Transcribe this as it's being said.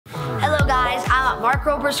guys, I'm at Mark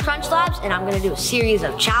Rober's Crunch Labs, and I'm gonna do a series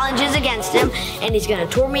of challenges against him, and he's gonna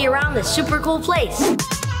tour me around this super cool place.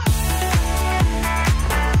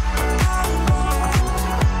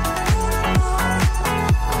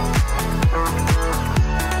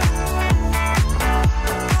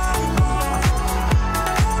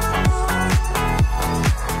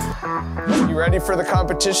 You ready for the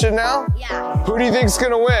competition now? Yeah. Who do you think's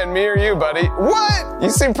gonna win, me or you, buddy? What? You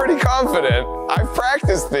seem pretty confident. I've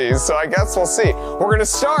practiced these, so I guess we'll see. We're gonna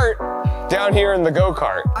start down here in the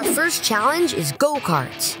go-kart. Our first challenge is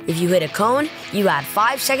go-karts. If you hit a cone, you add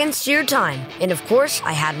 5 seconds to your time. And of course,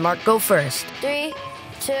 I had Mark go first. 3,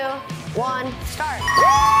 2, 1, start.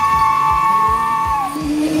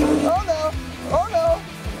 Oh no! Oh no!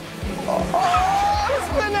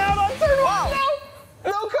 Oh, spin out on turn one! No!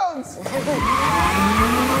 No cones!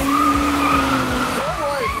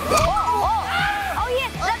 Oh yeah,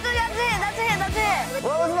 that's it.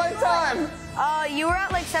 What was my time? You were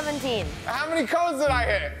at like 17. How many cones did I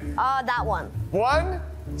hit? That one. One?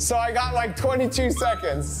 So I got like 22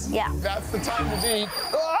 seconds. Yeah. That's the time to beat.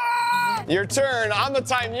 Ah! Your turn. I'm the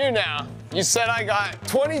time you now. You said I got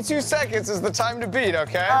 22 seconds is the time to beat,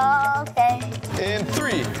 okay? Okay. In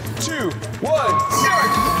 3, 2, 1,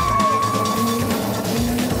 start!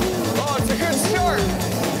 Oh, it's a good start.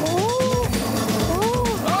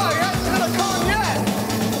 Oh, I haven't hit a cone yet.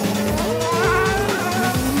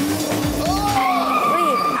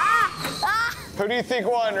 Oh! Who do you think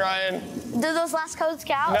won, Ryan? Do those last codes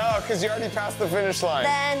count? No, because you already passed the finish line.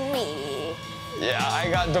 Then me. Yeah, I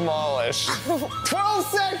got demolished. 12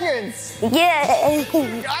 seconds! Yeah.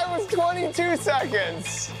 I was 22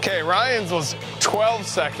 seconds. Okay, Ryan's was 12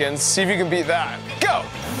 seconds. See if you can beat that. Go!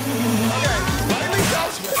 Okay, lightly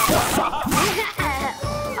touch me.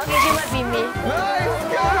 Okay, she might beat me. Nice,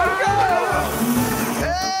 go, go!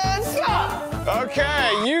 And stop! Okay,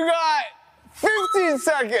 you got 15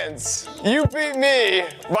 seconds. You beat me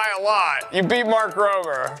by a lot. You beat Mark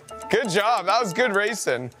Rober. Good job, that was good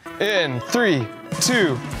racing. In 3,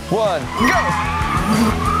 2, 1, go!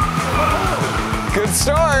 Good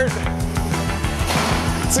start.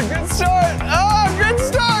 It's a good start. Oh, good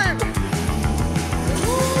start.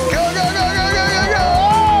 Go, go, go, go, go, go, go.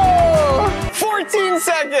 Oh! 14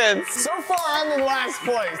 seconds. So far, I'm in last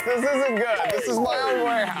place. This isn't good. This is my own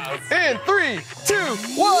warehouse. In 3, 2,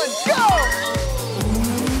 1, go!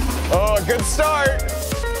 Oh, good start.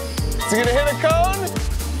 Is he gonna hit a cone?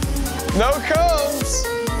 No cones.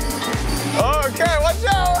 Okay, watch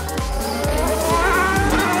out.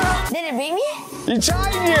 Did it beat me? You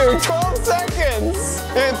tied you, 12 seconds.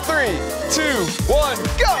 In 3, 2, 1,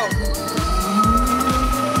 go.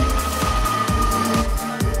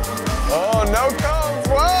 Oh, no cones,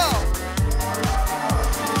 wow.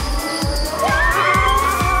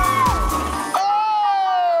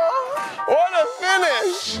 Oh, what a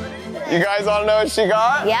finish. You guys all know what she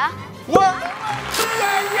got? Yeah. What?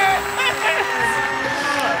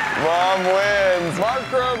 Mom wins. Mark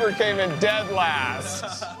Rober came in dead last.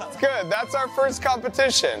 It's good. That's our first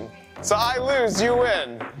competition. So I lose, you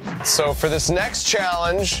win. So for this next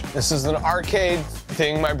challenge, this is an arcade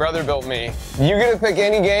thing my brother built me. You get to pick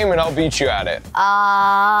any game and I'll beat you at it.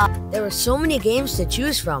 There were so many games to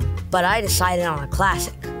choose from, but I decided on a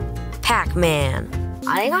classic, Pac-Man.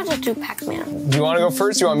 I think I'll just do Pac-Man. Do you want to go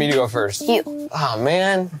first or you want me to go first? You. Oh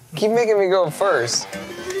man, keep making me go first.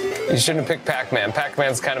 You shouldn't have picked Pac-Man.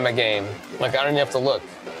 Pac-Man's kind of my game. Like, I don't even have to look.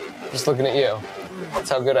 Just looking at you. That's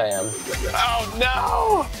how good I am. Oh,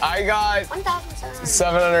 no! I got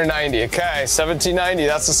 790. Okay, 1790.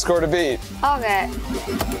 That's the score to beat. Okay.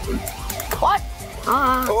 What?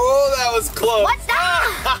 Oh, that was close. What's that?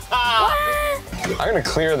 What? I'm going to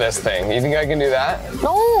clear this thing. You think I can do that?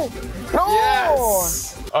 No. No.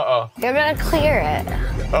 Yes. Uh-oh. You're going to clear it.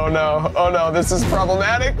 Oh, no. Oh, no. This is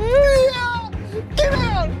problematic. Get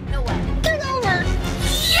out! No way. Get over!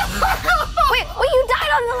 Wait, you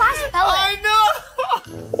died on the last pellet. I know!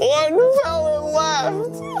 One pellet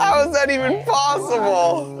left. How is that even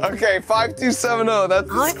possible? Okay, 5270. That's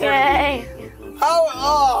the score. Okay.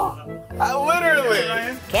 Literally.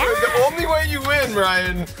 Yeah. The only way you win,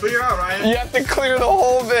 Ryan. Clear out, Ryan. You have to clear the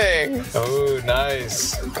whole thing. Oh,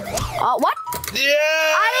 nice. What?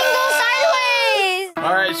 Yeah! I didn't go sideways.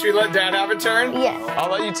 All right, should we let Dad have a turn? Yeah. I'll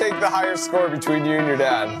let you take the higher score between you and your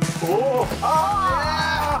dad. Oh!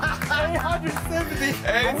 Yeah! 870.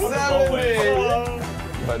 870.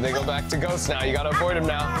 But they go back to Ghost now. You gotta avoid him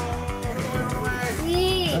now.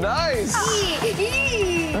 Nice.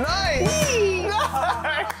 Nice.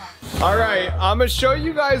 All right, I'm gonna show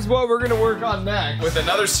you guys what we're gonna work on next with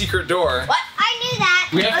another secret door. What? I knew that.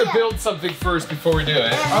 We have to build something first before we do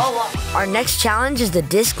it. Our next challenge is the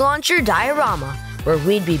disc launcher diorama, where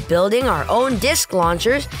we'd be building our own disc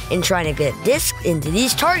launchers and trying to get discs into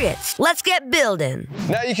these targets. Let's get building.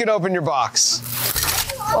 Now you can open your box.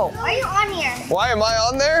 Oh, why are you on here? Why am I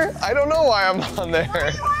on there? I don't know why I'm on there.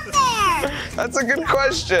 On there. That's a good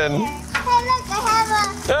question. Hey, look, I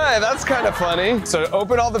have Hey, that's kind of funny. So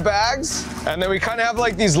open all the bags, and then we kind of have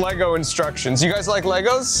like these Lego instructions. You guys like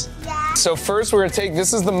Legos? Yeah. So first we're gonna take,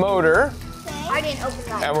 this is the motor, I didn't open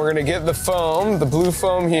that. and we're gonna get the foam, the blue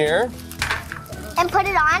foam here. And put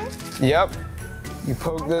it on? Yep. You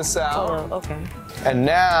poke this out. Oh, okay. And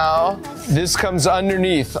now this comes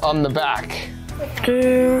underneath on the back.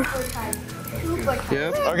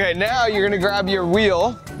 Yep. Okay, now you're gonna grab your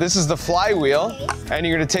wheel. This is the flywheel. And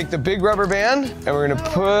you're gonna take the big rubber band and we're gonna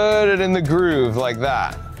put it in the groove like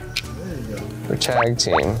that. For tag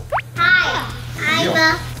team. Hi,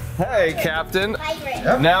 I'm Hey, Captain.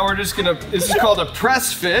 Migrant. Now we're just gonna, this is called a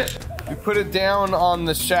press fit. We put it down on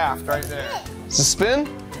the shaft right there. Does it spin?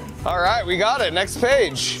 All right, we got it. Next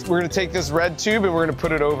page. We're gonna take this red tube and we're gonna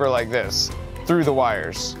put it over like this, through the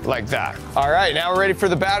wires, like that. All right, now we're ready for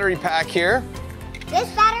the battery pack here. This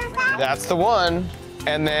battery pack? That's the one.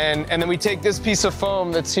 And then we take this piece of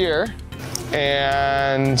foam that's here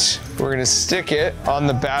and we're gonna stick it on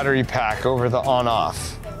the battery pack over the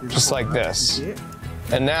on-off, just like this.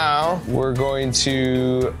 And now we're going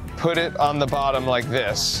to put it on the bottom like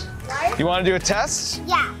this. You wanna do a test?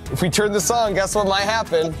 Yeah. If we turn this on, guess what might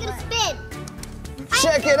happen? It's gonna spin.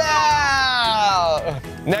 Check it out!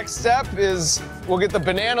 Next step is we'll get the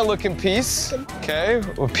banana looking piece. Okay,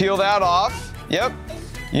 we'll peel that off. Yep.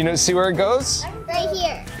 You know, see where it goes? Right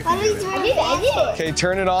here. How do we turn it on? Okay,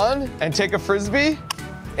 turn it on and take a Frisbee,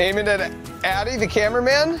 aim it at Addy, the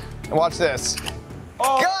cameraman, and watch this.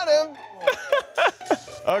 Got him!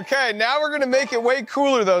 Okay, now we're gonna make it way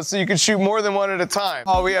cooler though, so you can shoot more than one at a time.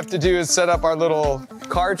 All we have to do is set up our little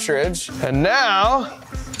cartridge, and now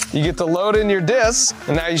you get to load in your disc,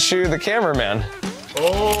 and now you shoot the cameraman.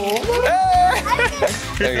 Oh. Hey!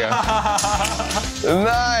 There you go.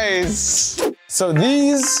 Nice. So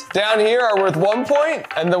these down here are worth 1 point,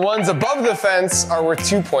 and the ones above the fence are worth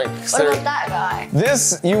 2 points. What about that guy?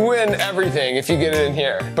 This, you win everything if you get it in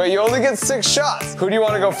here. But you only get 6 shots. Who do you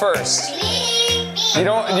want to go first? Do you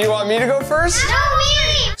want me to go first? No,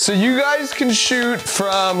 me. So you guys can shoot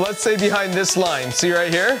from, let's say, behind this line. See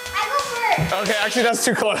right here? I go first. Okay, actually that's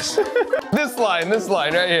too close. This line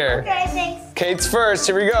right here. Okay, thanks. Kate's first,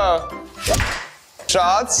 here we go.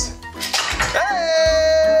 Shots.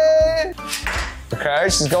 Hey! Okay,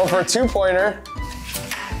 she's going for a 2-pointer.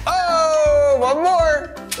 Oh, one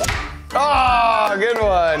more. Oh, good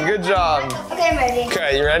one, good job. Okay, I'm ready.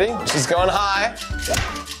 Okay, you ready? She's going high.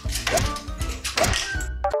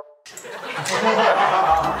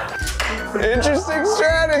 Interesting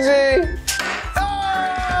strategy. I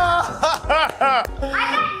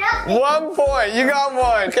got nothing. 1 point, you got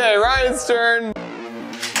one. Okay, Ryan's turn.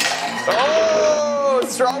 Oh,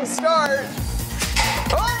 strong start.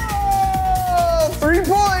 Oh, 3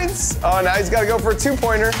 points. Oh, now he's got to go for a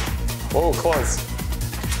 2-pointer. Oh, close.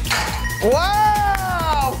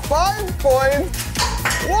 Wow, 5 points.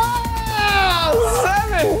 Wow,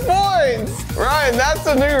 7 points. Ryan, that's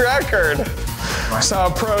a new record. That's how a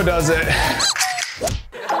pro does it.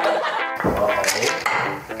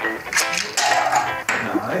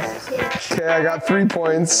 Okay, I got 3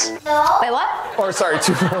 points. No. Wait, what? Or sorry,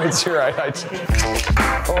 2 points, you're right.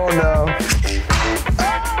 Oh no.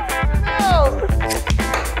 Oh no!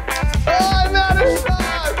 Oh, I'm out of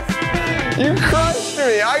shots! You crushed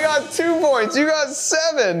me. I got 2 points, you got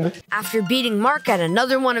 7. After beating Mark at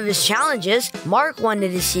another one of his challenges, Mark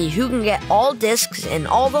wanted to see who can get all discs in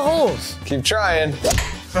all the holes. Keep trying.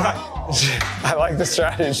 I like the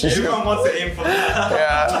strategy. Everyone wants to aim for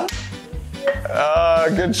that.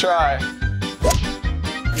 Yeah. Good try.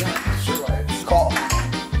 Call.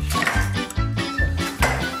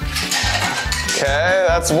 Okay,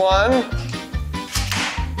 that's 1.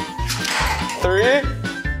 3.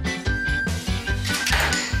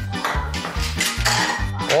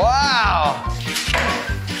 Wow.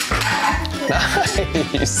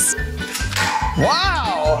 Nice.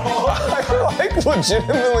 Wow. I'm like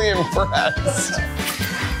legitimately impressed.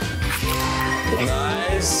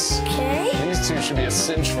 Nice. Okay. These two should be a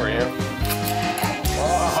cinch for you.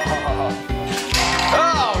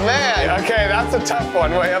 Oh man. Okay, that's a tough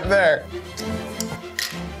one way up there.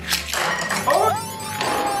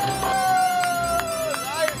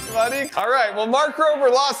 Nice, buddy. All right, well, Mark Rober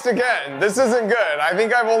lost again. This isn't good. I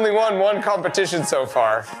think I've only won 1 competition so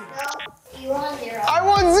far. You won 0. I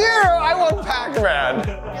won 0. I won Pac-Man.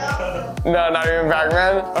 No, not even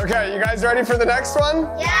Pac-Man. Okay, you guys ready for the next one?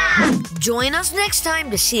 Yeah. Join us next time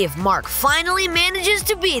to see if Mark finally manages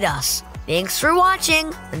to beat us. Thanks for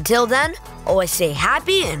watching. Until then, always stay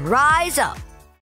happy and rise up.